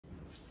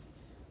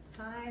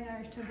Hi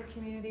Nourish Temple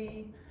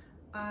community.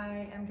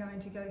 I am going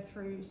to go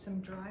through some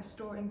dry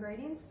store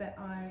ingredients that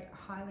I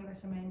highly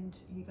recommend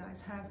you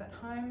guys have at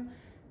home,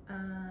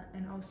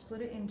 and I'll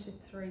split it into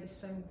three.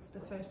 So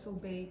the first will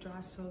be dry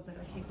stores that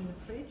I keep in the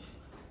fridge,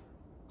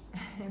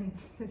 and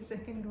the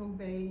second will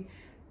be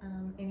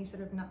any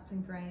sort of nuts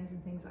and grains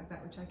and things like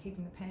that which I keep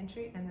in the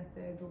pantry, and the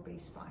third will be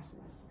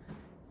spices.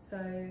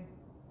 So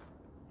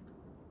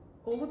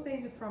all of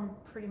these are from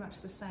pretty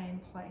much the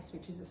same place,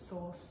 which is a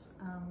source,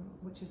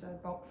 which is a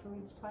bulk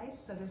foods place.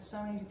 So there's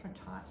so many different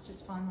types.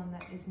 Just find one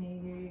that is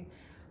near you.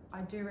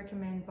 I do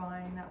recommend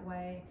buying that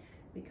way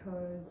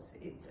because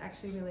it's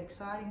actually really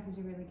exciting, because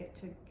you really get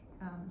to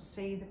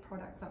see the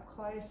products up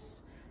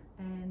close,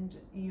 and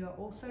you are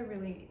also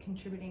really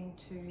contributing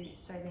to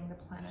saving the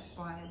planet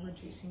by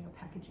reducing your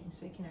packaging.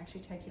 So you can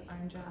actually take your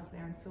own jars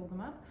there and fill them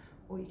up,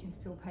 or you can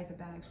fill paper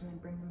bags and then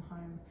bring them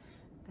home.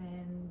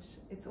 And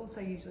it's also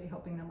usually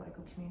helping the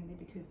local community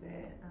because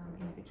they're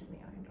individually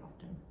owned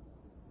often.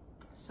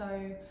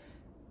 So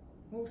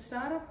we'll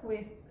start off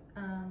with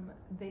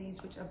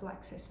these, which are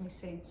black sesame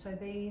seeds. So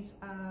these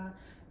are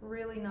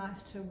really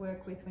nice to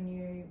work with when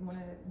you want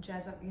to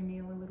jazz up your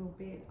meal a little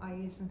bit. I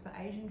use them for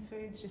Asian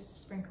foods, just to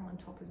sprinkle on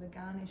top as a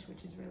garnish,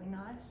 which is really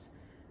nice.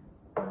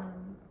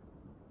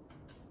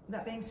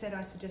 That being said,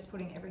 I suggest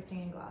putting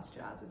everything in glass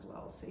jars as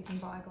well. So you can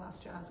buy glass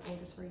jars or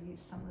just reuse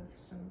some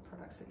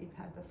products that you've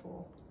had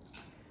before.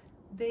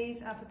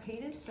 These are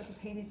pepitas. So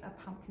pepitas are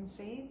pumpkin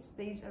seeds.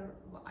 These are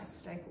a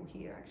staple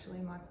here actually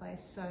in my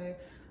place. So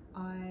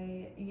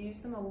I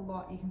use them a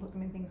lot. You can put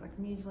them in things like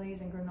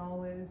mueslis and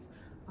granolas.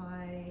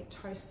 I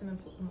toast them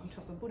and put them on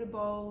top of Buddha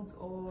bowls,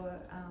 or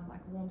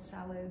like warm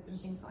salads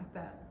and things like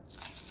that.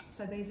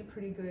 So these are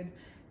pretty good.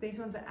 These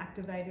ones are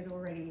activated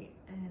already,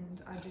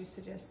 and I do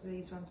suggest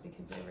these ones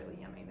because they're really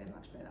yummy. They're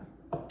much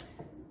better.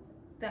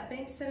 That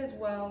being said as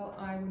well,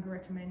 I would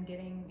recommend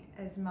getting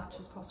as much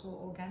as possible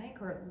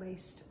organic, or at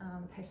least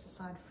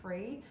pesticide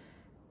free.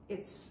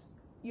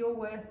 You're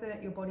worth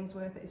it, your body's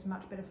worth it. It's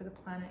much better for the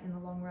planet in the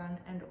long run,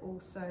 and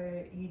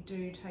also you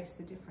do taste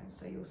the difference.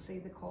 So you'll see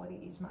the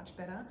quality is much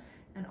better,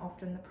 and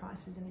often the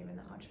price isn't even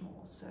that much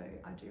more. So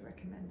I do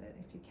recommend it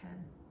if you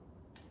can.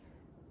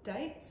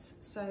 Dates,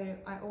 so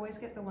I always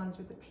get the ones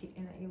with the pit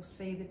in it. You'll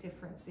see the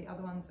difference. The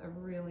other ones are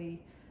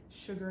really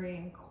sugary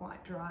and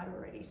quite dried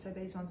already, so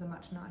these ones are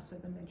much nicer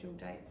than the jewel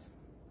dates.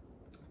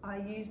 I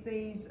use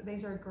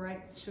these are a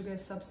great sugar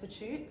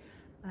substitute,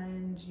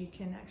 and you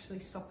can actually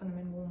soften them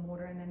in warm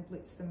water and then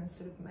blitz them and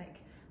sort of make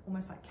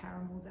almost like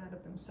caramels out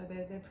of them. So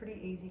they're pretty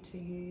easy to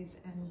use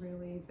and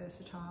really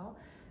versatile.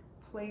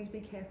 Please be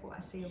careful.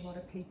 I see a lot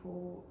of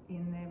people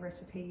in their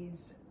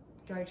recipes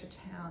go to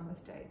town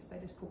with dates. They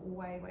just put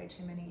way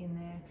too many in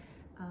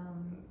there,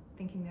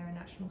 thinking they're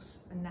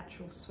a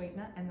natural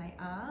sweetener, and they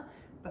are,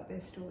 but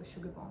they're still a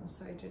sugar bomb.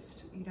 So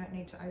you don't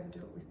need to overdo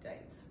it with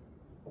dates.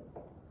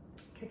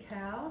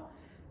 Cacao,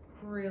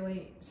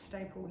 really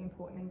staple,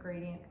 important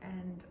ingredient,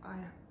 and I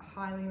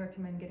highly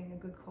recommend getting a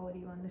good quality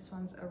one. This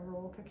one's a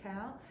raw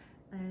cacao,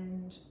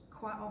 and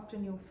quite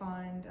often you'll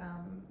find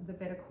the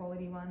better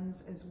quality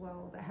ones as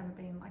well that haven't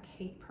been like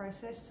heat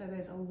processed, so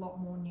there's a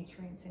lot more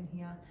nutrients in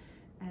here,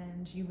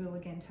 and you will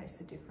again taste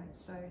the difference.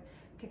 So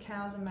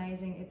cacao is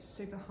amazing. It's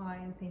super high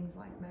in things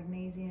like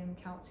magnesium,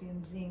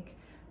 calcium, zinc,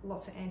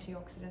 lots of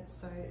antioxidants.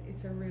 So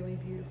it's a really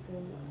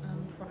beautiful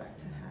product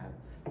to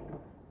have,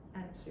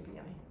 and it's super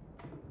yummy.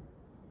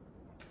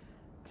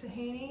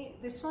 Tahini,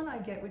 this one I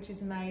get, which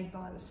is made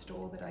by the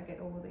store that I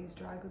get all of these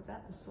dry goods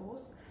at, the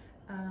source.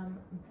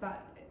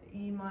 But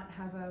you might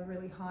have a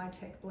really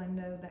high-tech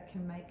blender that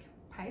can make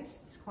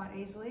pastes quite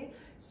easily.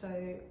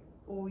 So,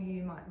 or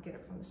you might get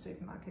it from the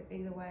supermarket.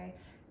 Either way,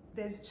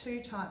 there's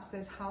two types.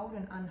 There's hulled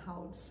and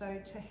unhulled. So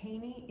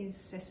tahini is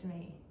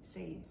sesame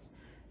seeds.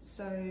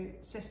 So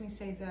sesame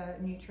seeds are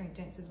nutrient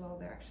dense as well.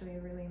 They're actually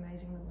a really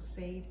amazing little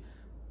seed,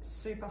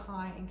 super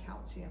high in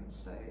calcium,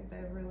 so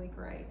they're really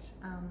great.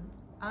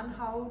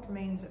 Unhulled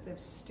means that they've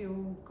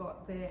still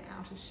got their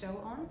outer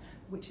shell on,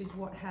 which is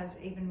what has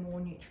even more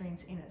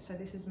nutrients in it. So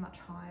this is much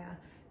higher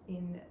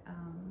in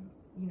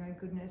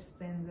goodness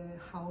than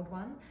the hulled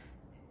one.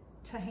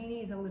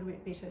 Tahini is a little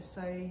bit bitter,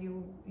 so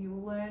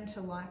you'll learn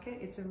to like it.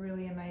 It's a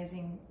really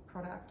amazing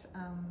product.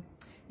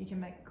 You can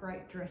make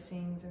great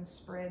dressings and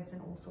spreads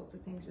and all sorts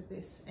of things with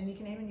this, and you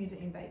can even use it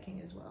in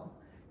baking as well.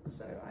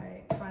 So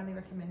I highly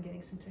recommend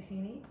getting some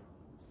tahini.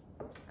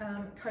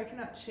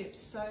 Coconut chips.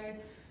 So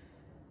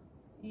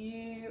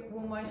you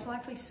will most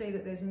likely see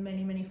that there's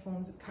many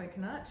forms of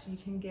coconut. You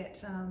can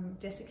get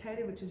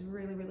desiccated, which is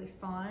really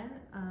fine.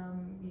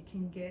 You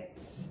can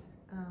get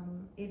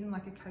even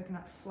like a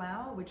coconut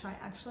flour, which I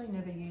actually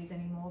never use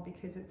anymore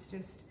because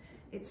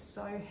it's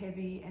so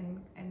heavy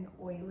and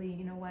oily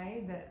in a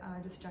way that I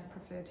just don't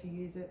prefer to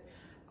use it.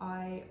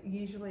 I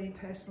usually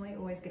personally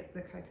always get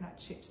the coconut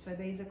chips. So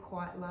these are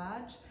quite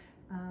large,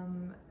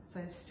 so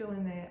still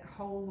in their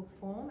whole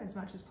form as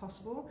much as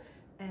possible.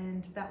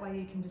 And that way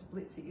you can just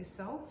blitz it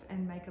yourself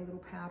and make a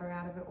little powder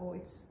out of it, or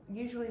it's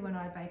usually when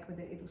I bake with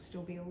it, it'll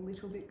still be a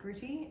little bit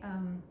gritty.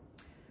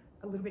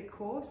 a little bit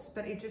coarse,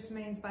 but it just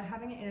means by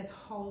having it in its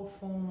whole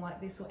form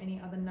like this or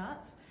any other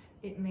nuts,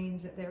 it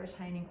means that they're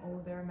retaining all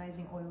of their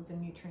amazing oils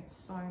and nutrients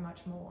so much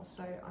more.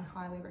 So I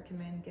highly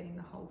recommend getting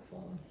the whole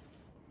form.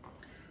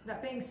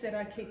 That being said,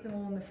 I keep them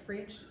all in the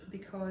fridge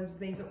because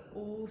these are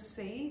all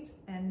seeds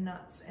and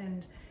nuts,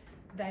 and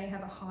they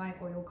have a high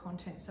oil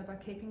content. So by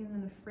keeping them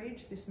in the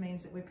fridge, this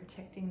means that we're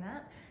protecting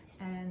that,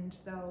 and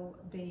they'll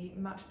be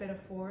much better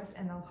for us,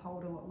 and they'll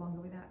hold a lot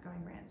longer without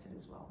going rancid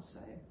as well. So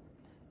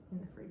in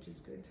the fridge is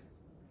good.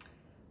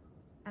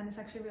 And it's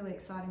actually really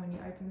exciting when you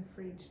open the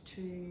fridge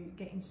to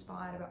get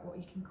inspired about what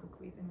you can cook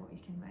with and what you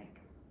can make.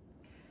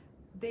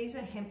 These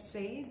are hemp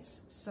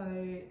seeds, so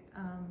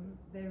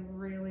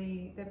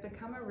they've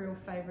become a real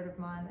favorite of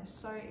mine. They're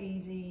so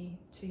easy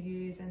to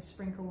use and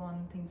sprinkle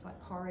on things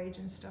like porridge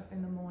and stuff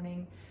in the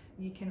morning.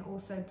 You can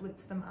also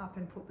blitz them up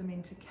and put them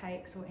into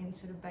cakes or any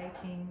sort of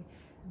baking.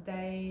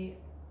 They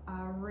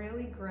are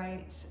really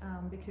great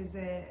because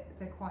they're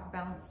quite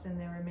balanced in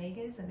their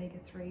omegas,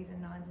 omega-3s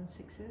and 9s and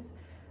 6s,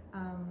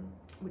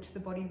 which the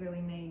body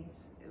really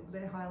needs.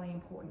 They're highly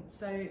important.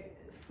 So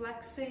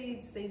flax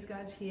seeds, these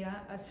guys here,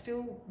 are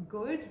still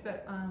good,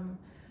 but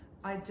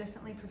I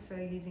definitely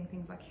prefer using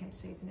things like hemp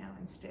seeds now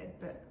instead,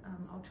 but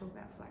I'll talk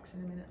about flax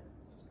in a minute.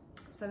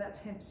 So that's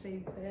hemp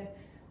seeds there.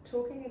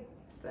 Talking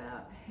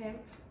about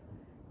hemp,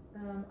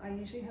 I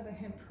usually have a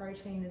hemp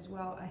protein as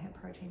well, a hemp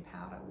protein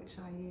powder, which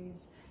I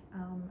use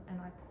and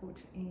I put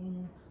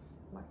in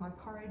like my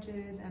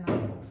porridges, and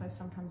I also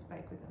sometimes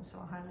bake with them, so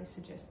I highly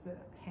suggest the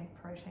hemp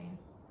protein.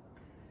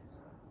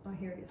 Oh,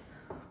 here it is,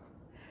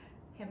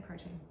 hemp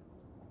protein.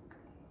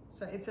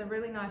 So it's a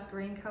really nice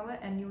green color,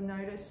 and you'll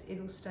notice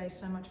it'll stay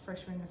so much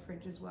fresher in the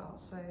fridge as well.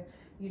 So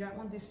you don't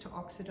want this to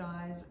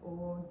oxidize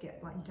or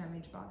get like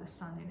damaged by the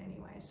sun in any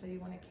way. So you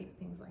want to keep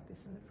things like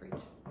this in the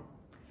fridge.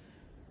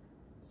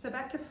 So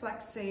back to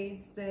flax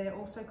seeds, they're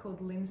also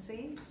called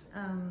linseeds.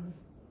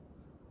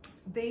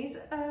 These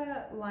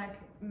are like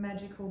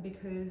magical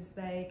because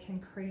they can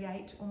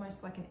create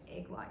almost like an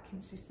egg-like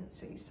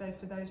consistency. So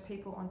for those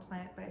people on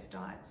plant-based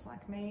diets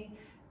like me,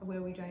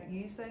 where we don't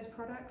use those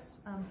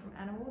products from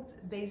animals,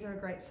 these are a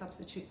great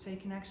substitute. So you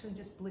can actually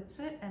just blitz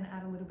it and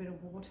add a little bit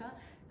of water,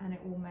 and it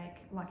will make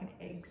like an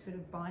egg sort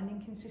of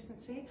binding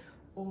consistency,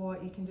 or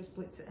you can just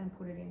blitz it and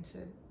put it into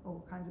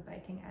all kinds of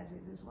baking as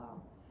is as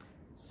well.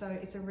 So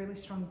it's a really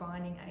strong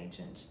binding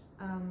agent.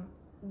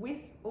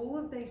 With all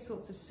of these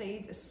sorts of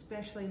seeds,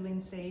 especially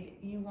linseed,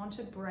 you want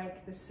to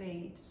break the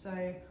seed.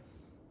 So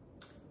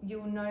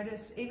you'll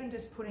notice, even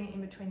just putting it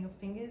in between your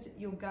fingers,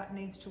 your gut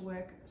needs to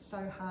work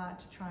so hard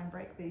to try and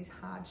break these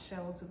hard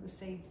shells of the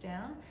seeds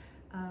down.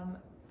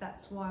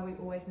 That's why we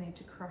always need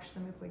to crush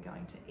them if we're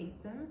going to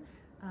eat them,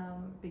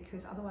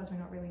 because otherwise we're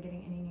not really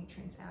getting any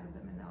nutrients out of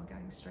them and they're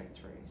going straight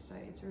through. So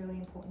it's really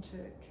important to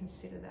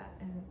consider that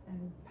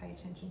and pay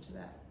attention to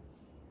that.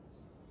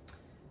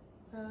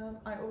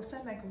 I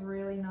also make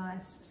really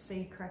nice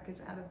seed crackers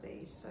out of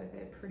these, so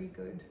they're pretty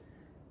good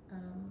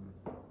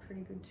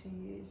to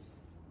use.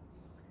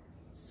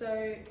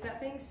 So that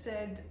being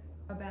said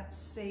about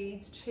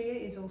seeds, chia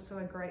is also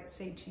a great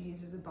seed to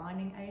use as a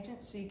binding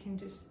agent. So you can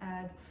just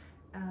add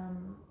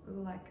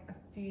like a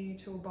few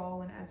to a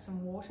bowl and add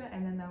some water,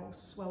 and then they will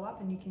swell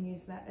up, and you can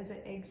use that as an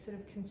egg sort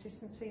of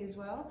consistency as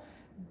well.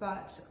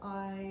 But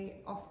I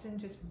often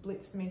just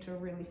blitz them into a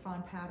really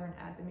fine powder and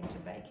add them into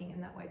baking,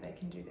 and that way they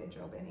can do their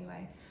job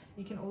anyway.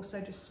 You can also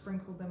just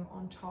sprinkle them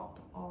on top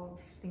of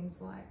things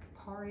like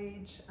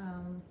porridge.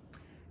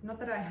 Not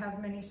that I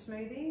have many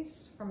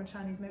smoothies from a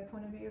Chinese med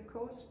point of view, of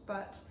course,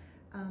 but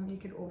you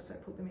could also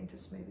put them into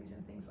smoothies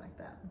and things like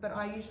that. But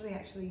I usually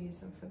actually use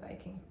them for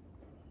baking.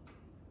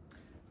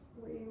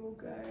 We will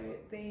go,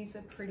 these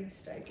are pretty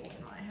staple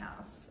in my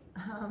house.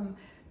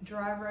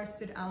 Dry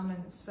roasted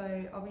almonds.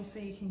 So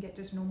obviously you can get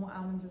just normal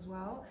almonds as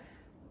well.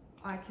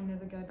 I can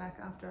never go back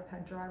after I've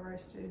had dry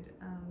roasted.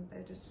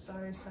 They're just so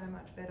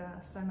much better,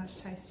 so much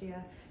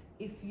tastier.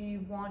 If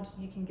you want,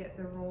 you can get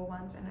the raw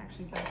ones and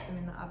actually bake them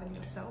in the oven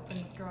yourself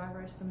and dry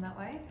roast them that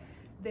way.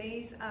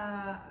 These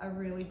are a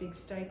really big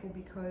staple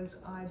because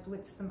I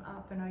blitz them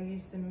up and I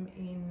use them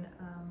in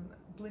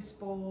bliss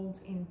balls,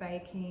 in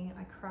baking.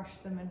 I crush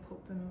them and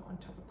put them on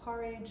top of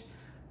porridge.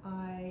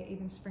 I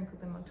even sprinkle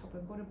them on top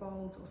of Buddha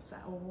bowls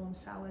or warm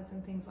salads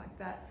and things like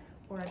that,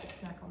 or I just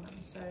snack on them.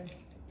 So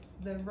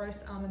the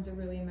roast almonds are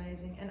really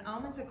amazing. And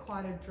almonds are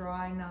quite a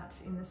dry nut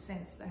in the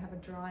sense they have a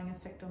drying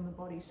effect on the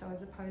body. So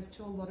as opposed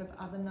to a lot of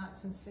other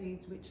nuts and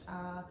seeds which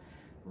are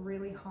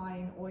really high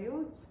in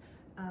oils,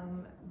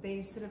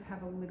 these sort of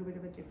have a little bit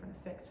of a different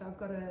effect. So I've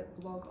got a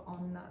blog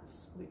on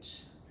nuts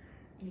which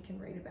you can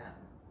read about.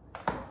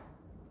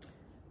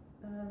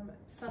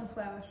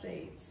 Sunflower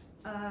seeds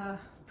are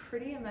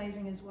pretty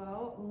amazing as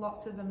well.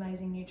 Lots of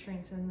amazing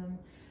nutrients in them.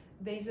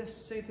 These are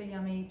super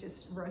yummy,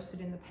 just roasted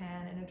in the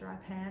pan, in a dry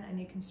pan, and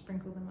you can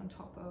sprinkle them on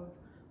top of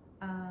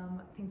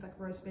things like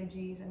roast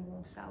veggies and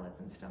warm salads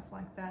and stuff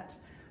like that.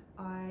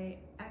 I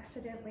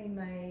accidentally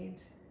made,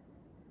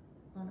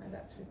 oh no,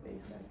 that's with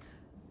these guys.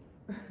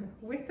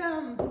 With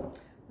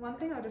one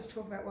thing I'll just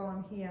talk about while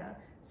I'm here,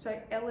 So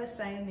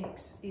LSA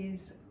mix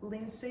is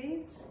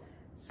linseeds,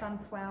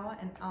 sunflower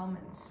and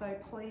almonds. So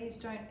please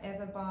don't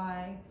ever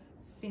buy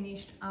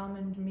finished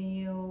almond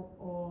meal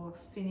or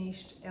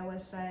finished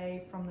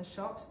LSA from the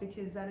shops,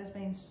 because that has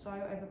been so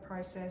over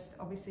processed,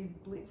 obviously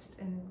blitzed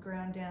and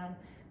ground down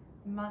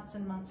months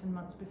and months and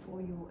months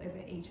before you will ever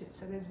eat it.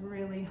 So there's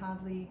really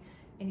hardly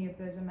any of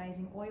those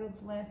amazing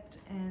oils left,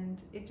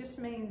 and it just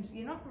means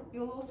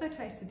you'll also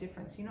taste the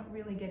difference. You're not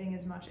really getting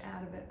as much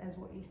out of it as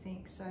what you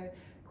think. So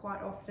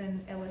quite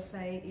often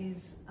LSA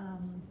is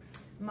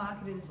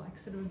marketed as like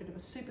sort of a bit of a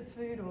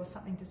superfood or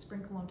something to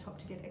sprinkle on top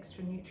to get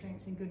extra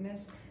nutrients and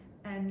goodness,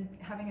 and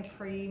having a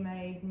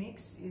pre-made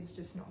mix is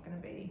just not going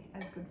to be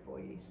as good for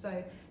you.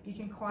 So you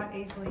can quite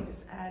easily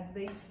just add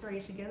these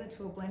three together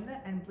to a blender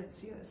and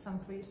blitz some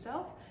for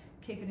yourself,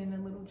 keep it in a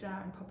little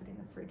jar and pop it in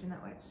the fridge, and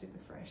that way it's super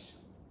fresh.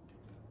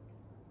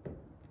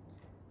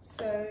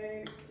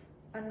 So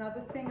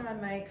another thing I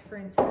make, for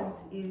instance,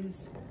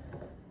 is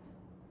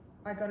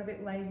I got a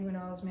bit lazy when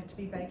I was meant to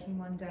be baking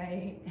one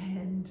day,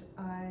 and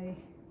I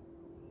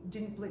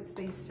didn't blitz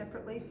these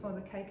separately for the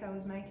cake I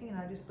was making, and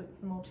I just blitzed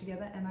them all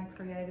together, and I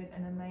created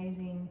an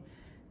amazing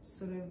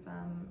sort of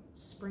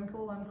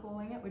sprinkle, I'm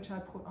calling it, which I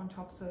put on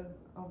tops of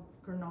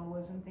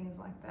granolas and things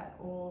like that,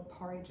 or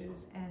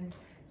porridges, and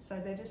so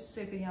they're just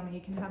super yummy.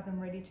 You can have them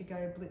ready to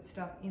go, blitzed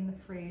up in the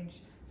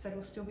fridge, so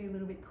it'll still be a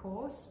little bit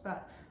coarse,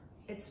 but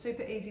it's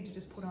super easy to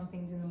just put on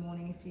things in the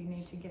morning if you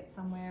need to get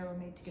somewhere or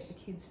need to get the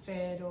kids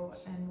fed,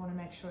 and want to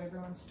make sure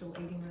everyone's still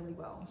eating really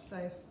well.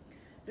 So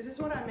this is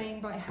what I mean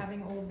by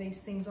having all of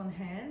these things on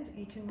hand.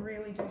 You can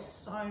really do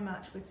so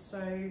much with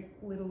so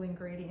little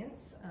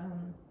ingredients.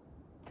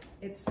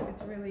 It's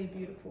really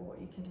beautiful what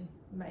you can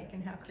make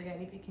and how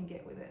creative you can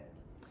get with it.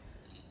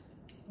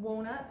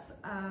 Walnuts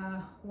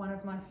are one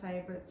of my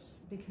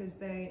favorites because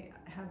they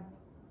have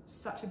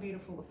such a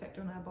beautiful effect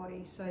on our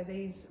body. So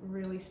these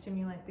really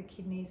stimulate the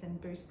kidneys and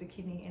boost the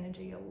kidney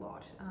energy a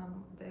lot.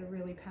 They're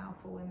really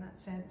powerful in that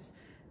sense.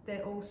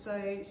 They're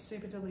also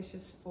super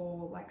delicious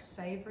for like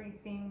savory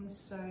things.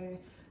 So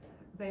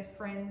their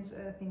friends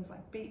are things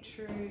like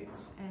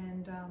beetroots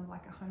and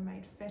like a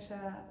homemade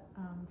feta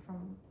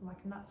from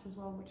like nuts as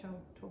well, which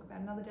I'll talk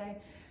about another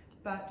day.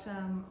 But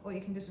or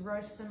you can just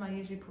roast them. I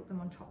usually put them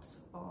on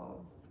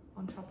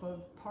top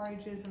of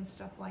porridges and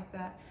stuff like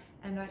that.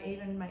 And I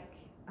even make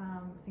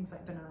things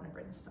like banana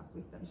bread and stuff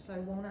with them. So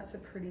walnuts are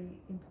pretty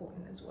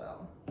important as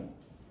well.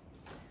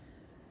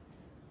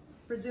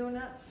 Brazil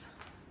nuts.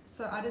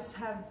 So I just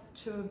have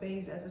 2 of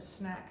these as a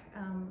snack.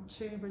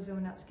 2 Brazil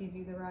nuts give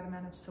you the right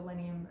amount of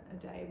selenium a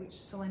day, which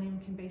selenium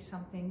can be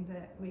something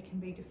that we can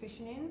be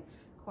deficient in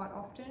quite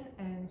often,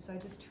 and so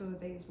just 2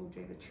 of these will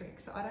do the trick.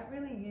 So I don't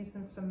really use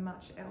them for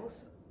much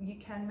else. You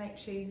can make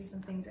cheeses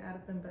and things out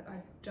of them, but I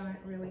don't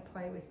really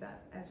play with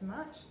that as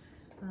much.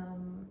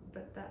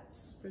 But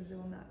that's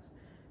Brazil nuts.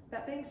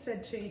 That being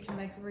said too, you can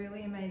make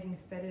really amazing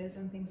fetas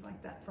and things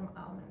like that from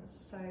almonds.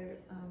 So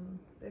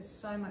there's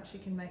so much you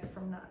can make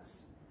from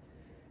nuts.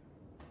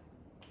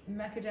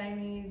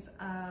 Macadamias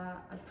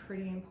are a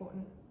pretty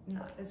important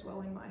nut as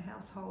well in my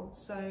household.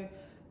 So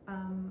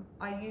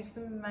I use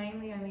them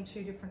mainly only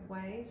 2 different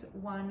ways.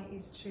 One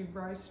is to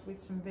roast with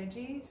some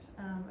veggies,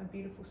 a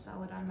beautiful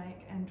salad I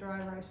make, and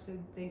dry roasted,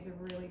 these are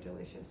really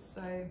delicious.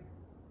 So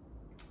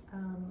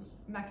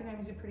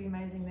macadamias are pretty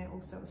amazing. They're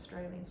also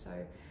Australian, so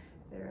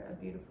they're a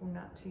beautiful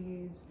nut to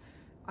use.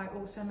 I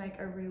also make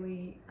a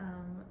really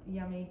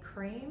yummy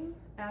cream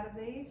out of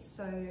these,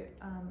 so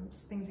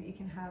things that you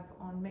can have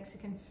on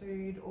Mexican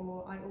food,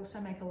 or I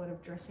also make a lot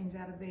of dressings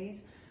out of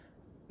these.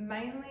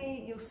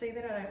 Mainly, you'll see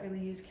that I don't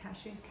really use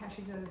cashews.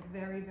 Cashews are a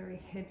very,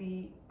 very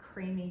heavy,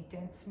 creamy,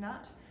 dense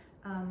nut.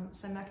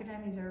 So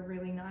macadamias are a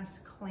really nice,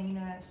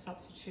 cleaner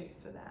substitute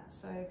for that.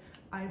 So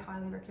I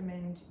highly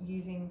recommend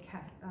using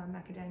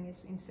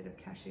macadamias instead of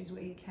cashews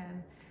where you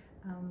can.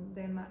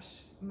 They're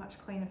much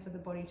cleaner for the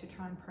body to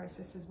try and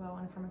process as well,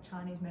 and from a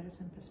Chinese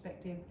medicine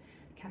perspective,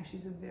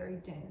 cashews are very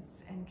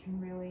dense and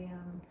can really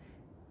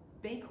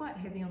be quite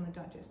heavy on the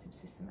digestive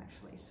system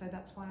actually, so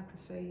that's why I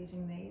prefer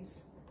using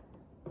these.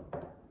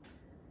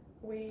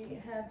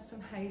 We have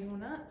some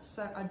hazelnuts,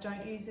 so I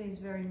don't use these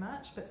very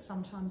much, but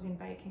sometimes in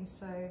baking,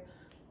 so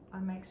I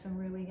make some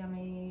really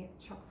yummy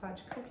choc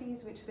fudge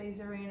cookies, which these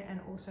are in, and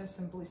also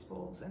some bliss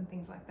balls and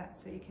things like that,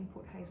 so you can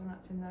put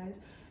hazelnuts in those.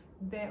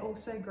 They're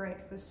also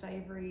great for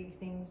savory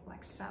things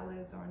like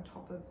salads or on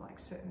top of like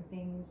certain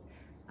things,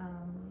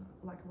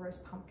 like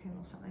roast pumpkin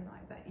or something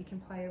like that. You can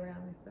play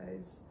around with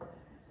those.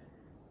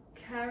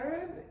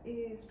 Carob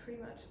is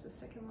pretty much the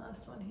second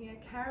last one here.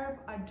 Carob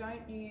I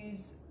don't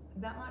use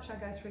that much. I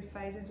go through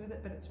phases with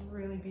it, but it's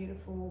really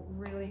beautiful,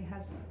 really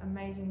has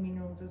amazing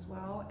minerals as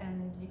well,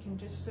 and you can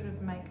just sort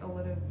of make a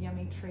lot of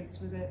yummy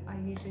treats with it. I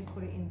usually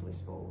put it in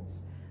bliss balls,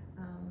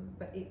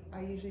 but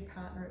I usually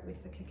partner it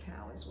with the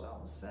cacao as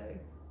well, so,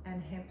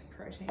 and hemp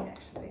protein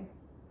actually.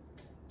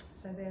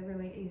 So they're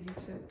really easy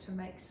to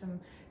make some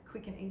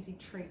quick and easy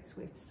treats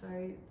with, so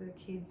the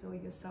kids or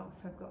yourself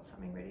have got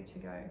something ready to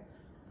go.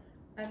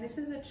 And this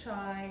is a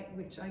chai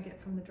which I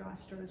get from the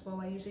Drescher as well.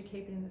 I usually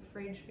keep it in the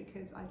fridge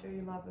because I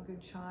do love a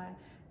good chai.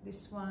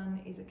 This one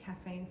is a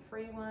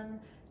caffeine-free one.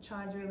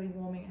 Chai is really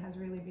warming. It has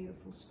really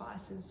beautiful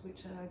spices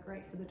which are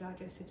great for the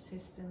digestive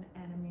system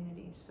and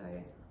immunity. So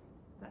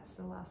that's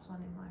the last one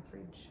in my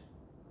fridge.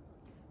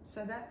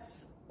 So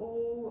that's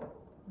all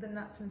the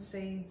nuts and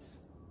seeds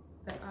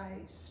that I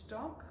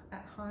stock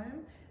at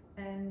home.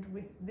 And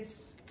with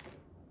this,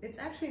 it's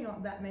actually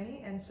not that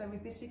many, and so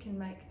with this you can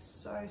make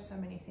so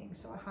many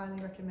things. So I highly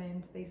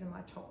recommend, these are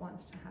my top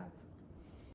ones to have